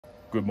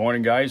Good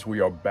morning, guys. We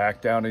are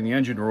back down in the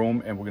engine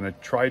room and we're going to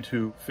try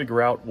to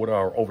figure out what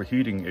our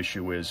overheating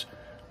issue is.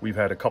 We've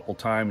had a couple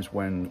times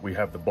when we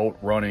have the boat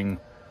running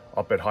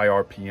up at high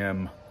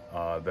RPM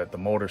that the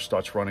motor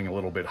starts running a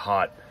little bit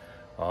hot.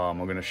 I'm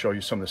going to show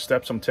you some of the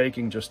steps I'm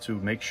taking just to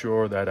make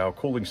sure that our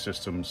cooling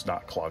system's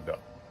not clogged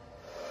up.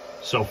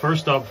 So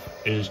first up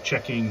is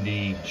checking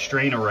the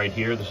strainer right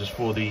here. This is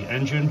for the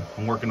engine.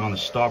 I'm working on the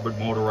starboard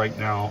motor right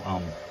now.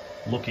 I'm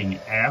looking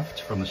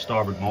aft from the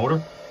starboard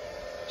motor.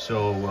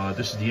 So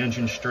this is the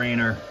engine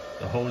strainer.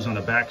 The hose on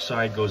the back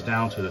side goes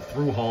down to the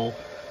thru-hull.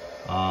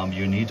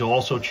 You need to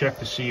also check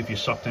to see if you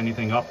sucked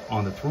anything up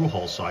on the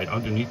thru-hull side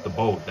underneath the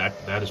boat.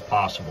 That is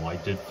possible. I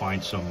did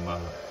find some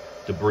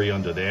debris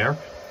under there.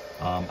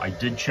 I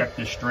did check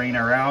this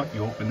strainer out.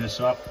 You open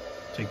this up,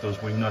 take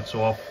those wing nuts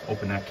off,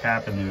 open that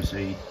cap, and there's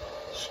a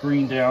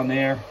screen down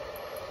there,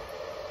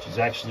 which is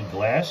actually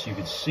glass. You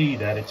can see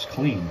that it's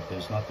clean.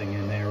 There's nothing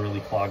in there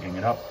really clogging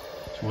it up.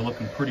 So we're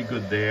looking pretty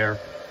good there.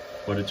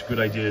 But it's a good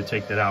idea to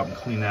take that out and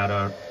clean that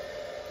out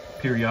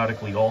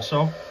periodically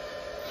also.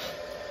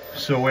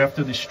 So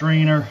after the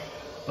strainer,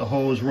 the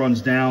hose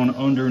runs down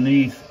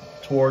underneath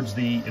towards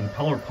the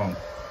impeller pump.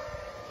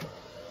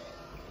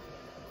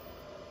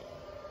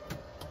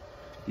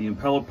 The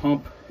impeller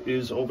pump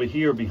is over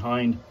here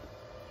behind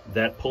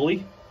that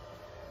pulley.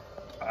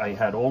 I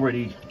had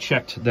already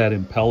checked that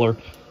impeller.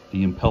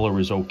 The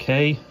impeller is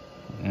okay,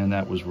 and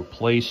that was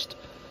replaced,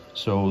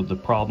 so the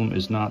problem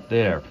is not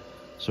there.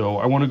 So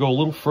I want to go a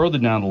little further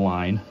down the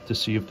line to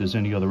see if there's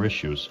any other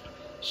issues.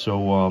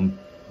 So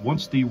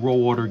once the raw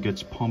water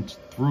gets pumped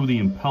through the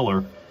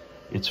impeller,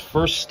 its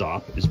first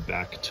stop is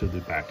back to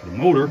the back of the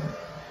motor,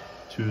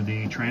 to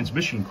the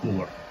transmission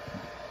cooler.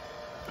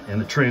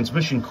 And the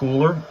transmission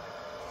cooler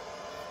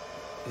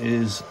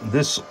is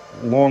this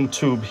long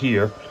tube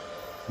here.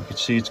 You can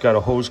see it's got a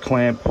hose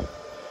clamp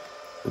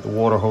with the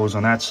water hose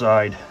on that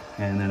side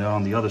and then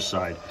on the other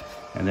side.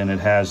 And then it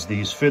has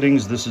these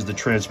fittings. This is the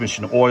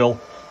transmission oil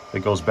that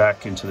goes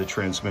back into the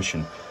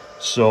transmission.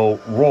 So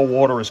raw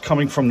water is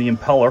coming from the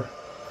impeller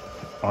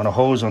on a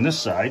hose on this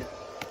side,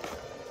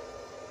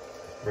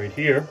 right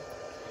here.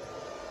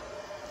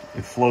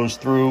 It flows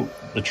through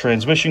the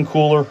transmission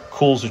cooler,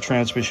 cools the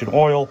transmission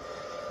oil,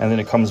 and then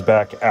it comes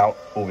back out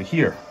over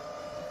here.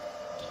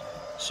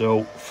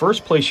 So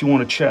first place you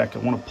want to check, I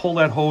want to pull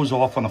that hose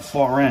off on the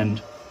far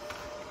end,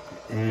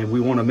 and we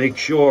want to make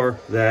sure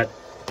that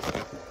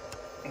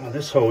on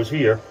this hose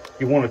here,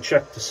 you want to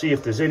check to see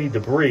if there's any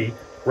debris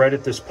right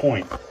at this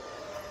point,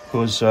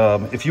 because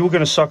if you were going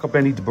to suck up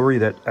any debris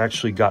that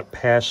actually got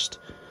past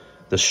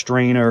the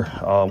strainer,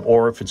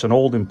 or if it's an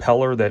old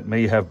impeller that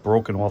may have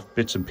broken off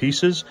bits and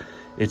pieces,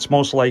 it's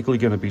most likely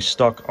going to be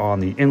stuck on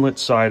the inlet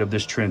side of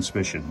this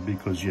transmission,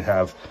 because you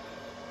have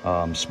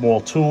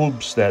small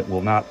tubes that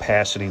will not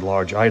pass any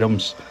large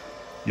items.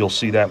 You'll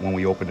see that when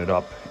we open it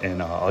up,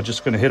 and I'm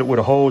just going to hit it with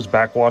a hose,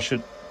 backwash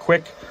it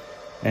quick,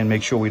 and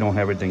make sure we don't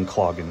have anything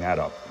clogging that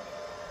up.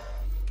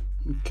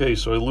 Okay,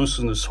 so I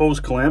loosen this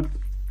hose clamp,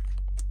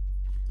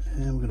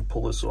 and we're going to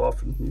pull this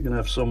off, and you're going to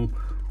have some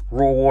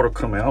raw water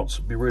come out,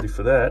 so be ready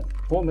for that.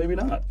 Well, maybe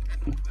not.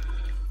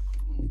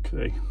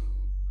 Okay.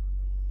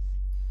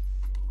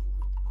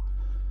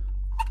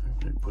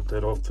 Put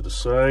that off to the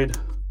side.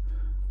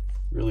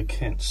 Really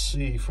can't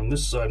see from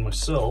this side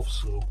myself,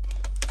 so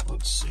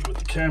let's see what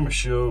the camera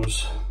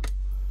shows.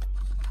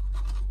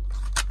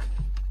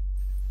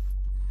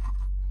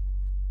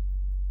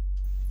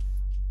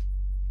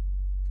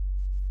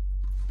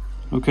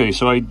 Okay,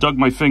 so I dug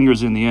my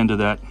fingers in the end of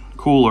that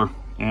cooler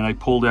and I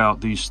pulled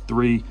out these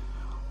three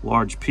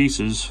large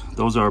pieces.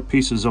 Those are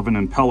pieces of an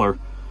impeller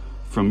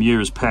from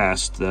years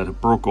past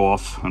that broke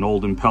off, an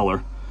old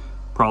impeller,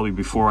 probably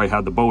before I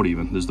had the boat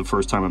even. This is the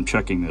first time I'm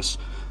checking this.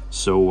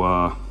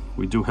 So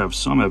we do have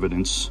some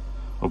evidence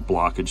of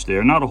blockage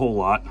there. Not a whole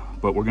lot,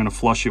 but we're gonna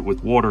flush it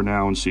with water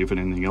now and see if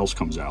anything else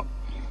comes out.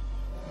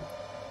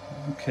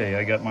 Okay,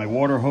 I got my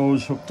water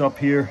hose hooked up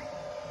here.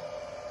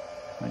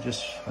 I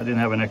didn't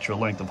have an extra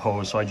length of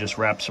hose, so I just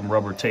wrapped some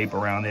rubber tape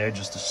around there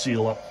just to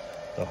seal up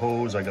the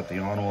hose. I got the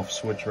on-off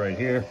switch right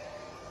here.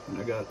 And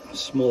I got a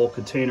small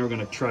container. I'm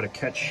gonna try to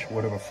catch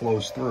whatever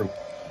flows through.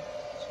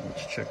 So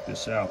let's check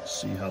this out,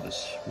 see how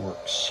this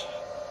works.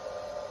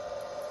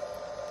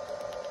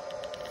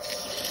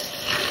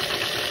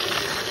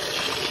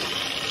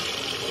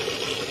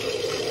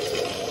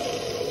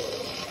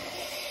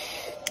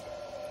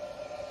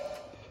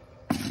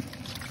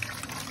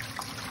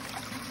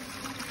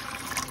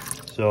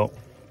 So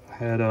I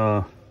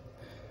had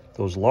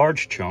those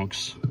large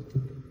chunks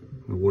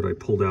of what I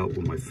pulled out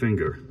with my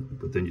finger,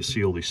 but then you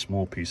see all these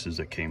small pieces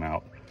that came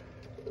out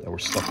that were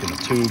stuck in the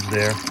tubes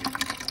there.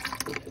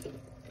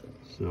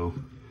 So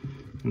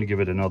I'm gonna give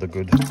it another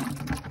good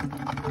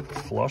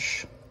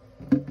flush.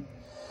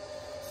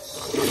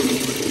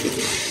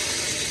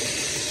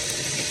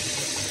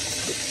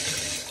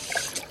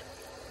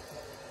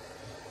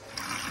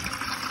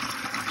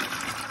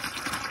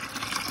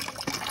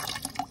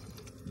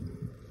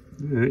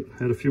 All right,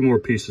 had a few more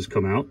pieces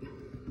come out.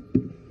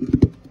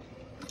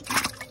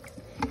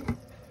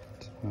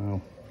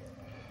 So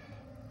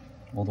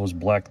all those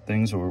black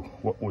things or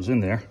what was in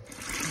there.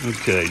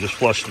 Okay, just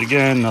flushed it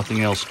again.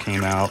 Nothing else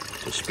came out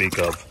to speak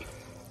of.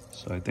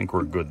 So I think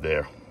we're good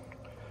there.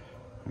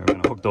 We're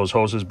gonna hook those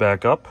hoses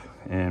back up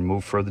and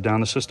move further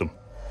down the system.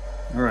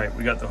 All right,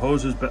 we got the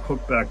hoses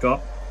hooked back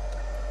up.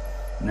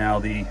 Now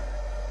the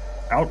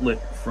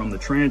outlet from the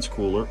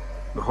transcooler,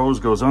 the hose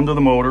goes under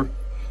the motor,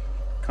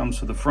 comes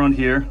to the front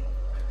here.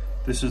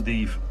 This is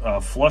the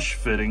flush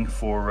fitting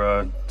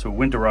for to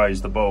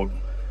winterize the boat.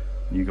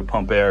 You can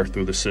pump air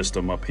through the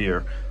system up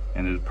here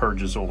and it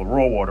purges all the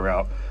raw water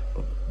out.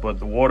 But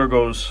the water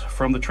goes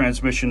from the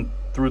transmission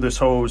through this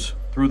hose,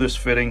 through this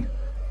fitting.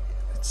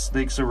 It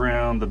snakes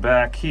around the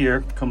back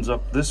here, comes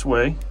up this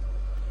way,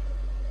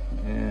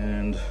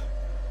 and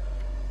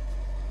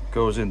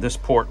goes in this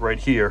port right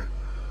here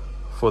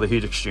for the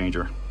heat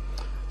exchanger.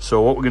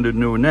 So what we're going to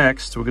do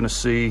next, we're going to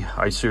see,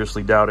 I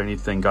seriously doubt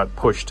anything got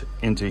pushed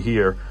into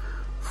here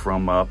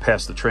from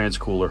past the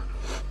transcooler,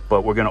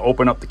 but we're going to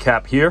open up the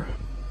cap here.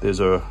 There's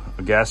a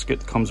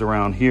gasket that comes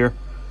around here.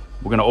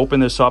 We're going to open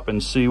this up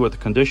and see what the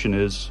condition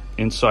is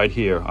inside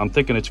here. I'm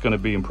thinking it's going to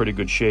be in pretty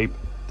good shape.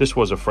 This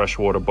was a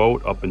freshwater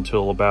boat up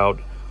until about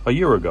a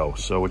year ago,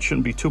 so it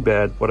shouldn't be too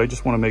bad, but I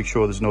just want to make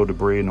sure there's no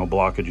debris and no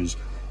blockages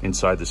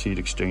inside this heat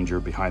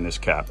exchanger behind this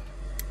cap.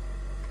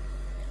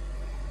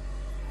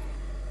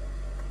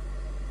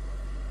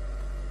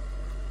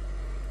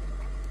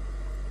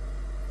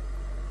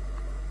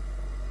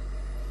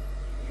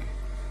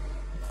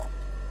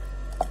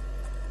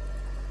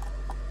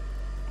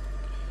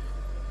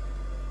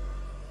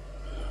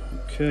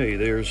 Okay,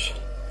 there's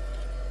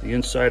the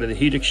inside of the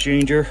heat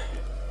exchanger.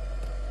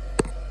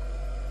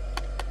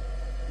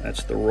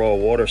 That's the raw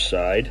water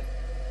side.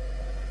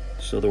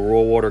 So the raw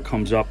water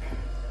comes up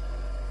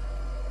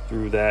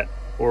through that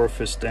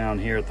orifice down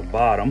here at the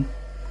bottom,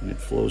 and it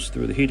flows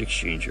through the heat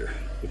exchanger,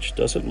 which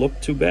doesn't look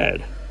too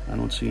bad. I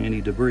don't see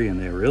any debris in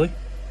there, really.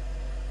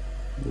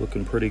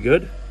 Looking pretty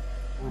good.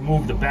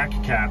 Remove the back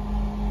cap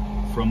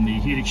from the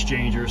heat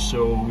exchanger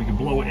so we can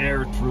blow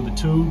air through the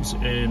tubes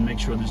and make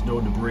sure there's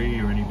no debris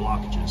or any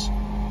blockages.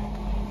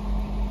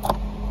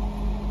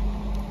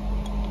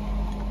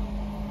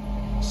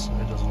 So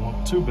it doesn't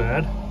look too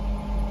bad.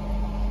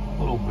 A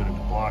little bit of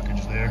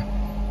blockage there.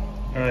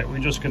 All right, we're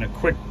just gonna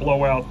quick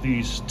blow out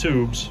these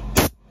tubes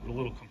with a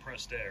little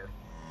compressed air.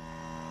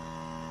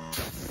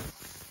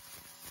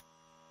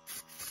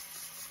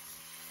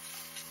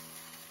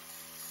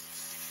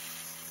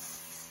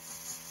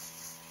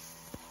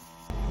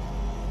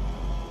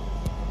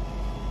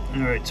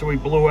 All right, so we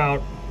blew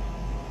out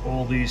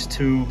all these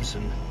tubes,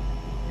 and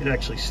you'd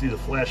actually see the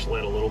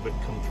flashlight a little bit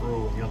come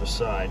through on the other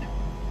side.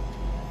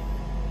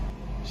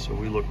 So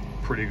we look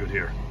pretty good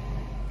here.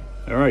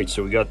 All right,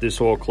 so we got this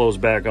all closed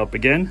back up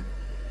again.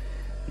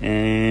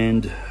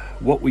 And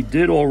what we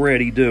did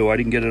already do, I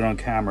didn't get it on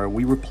camera,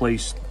 we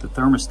replaced the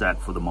thermostat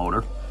for the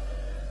motor,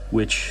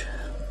 which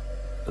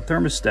the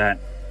thermostat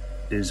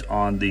is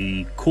on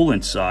the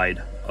coolant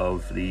side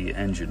of the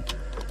engine.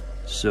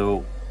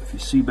 So if you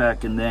see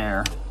back in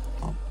there,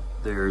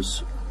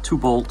 there's 2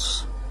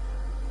 bolts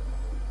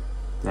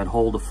that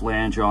hold a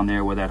flange on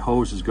there where that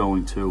hose is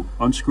going to.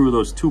 Unscrew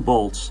those 2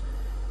 bolts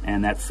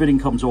and that fitting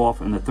comes off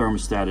and the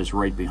thermostat is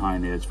right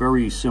behind there. It's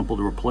very simple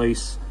to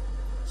replace,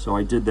 so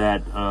I did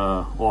that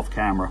off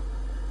camera.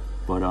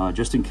 But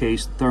just in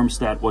case the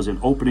thermostat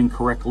wasn't opening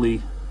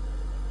correctly,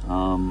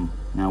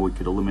 now we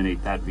could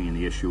eliminate that being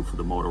the issue for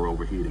the motor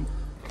overheating.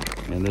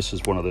 And this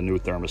is one of the new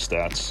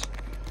thermostats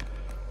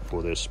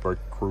for this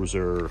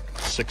Mercruiser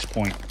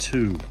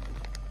 6.2.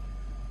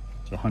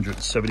 It's a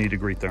 170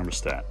 degree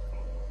thermostat.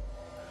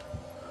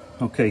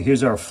 Okay,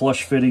 here's our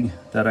flush fitting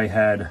that I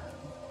had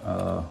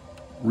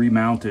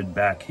remounted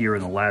back here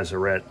in the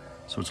lazarette,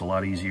 so it's a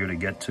lot easier to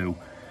get to.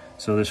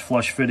 So this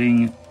flush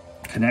fitting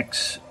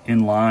connects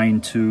in line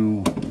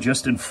to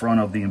just in front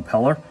of the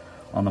impeller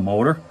on the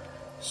motor.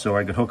 So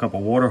I could hook up a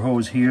water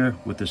hose here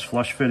with this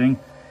flush fitting,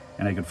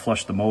 and I could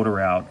flush the motor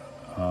out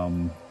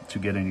to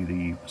get any of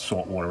the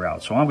salt water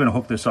out. So I'm going to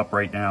hook this up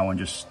right now and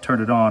just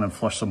turn it on and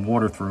flush some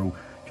water through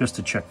just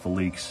to check for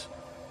leaks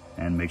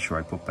and make sure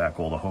I put back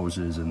all the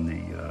hoses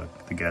and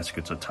the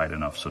gaskets are tight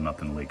enough so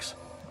nothing leaks.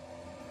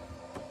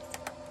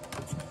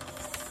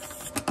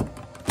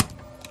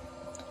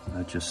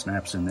 That just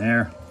snaps in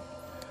there.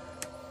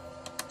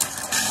 Turn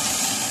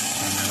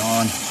it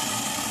on.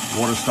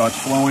 Water starts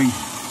flowing.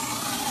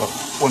 But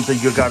one thing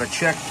you got to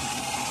check,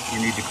 you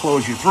need to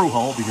close your through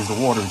hull because the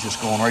water is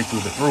just going right through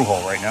the through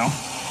hull right now.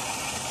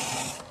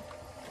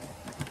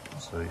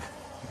 So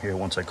here,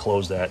 once I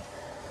close that,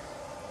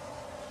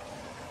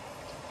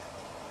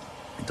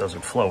 it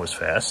doesn't flow as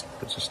fast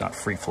because it's not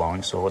free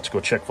flowing. So let's go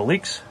check for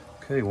leaks.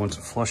 Okay, once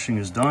the flushing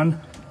is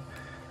done,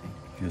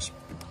 just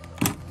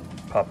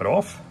pop it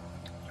off,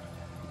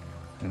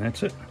 and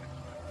that's it.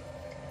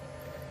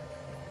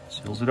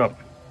 Seals it up.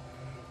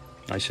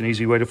 Nice and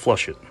easy way to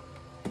flush it.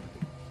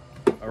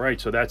 All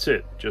right, so that's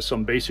it. Just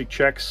some basic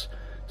checks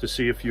to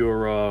see if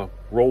your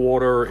raw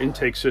water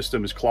intake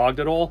system is clogged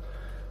at all.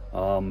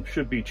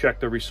 Should be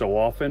checked every so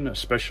often,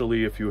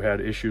 especially if you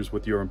had issues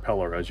with your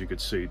impeller. As you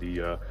could see,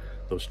 the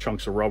those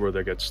chunks of rubber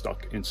that get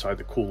stuck inside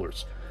the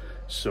coolers.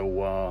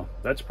 So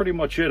that's pretty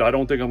much it. I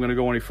don't think I'm going to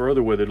go any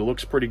further with it. It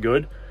looks pretty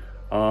good.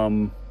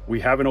 We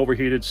haven't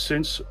overheated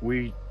since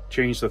we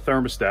changed the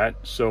thermostat,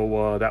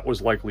 so that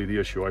was likely the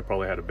issue. I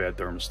probably had a bad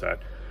thermostat,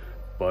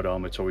 but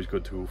it's always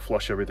good to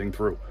flush everything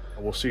through.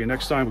 We'll see you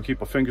next time. We'll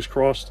keep our fingers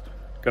crossed.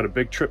 Got a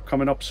big trip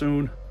coming up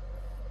soon.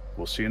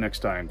 We'll see you next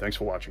time. Thanks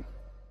for watching.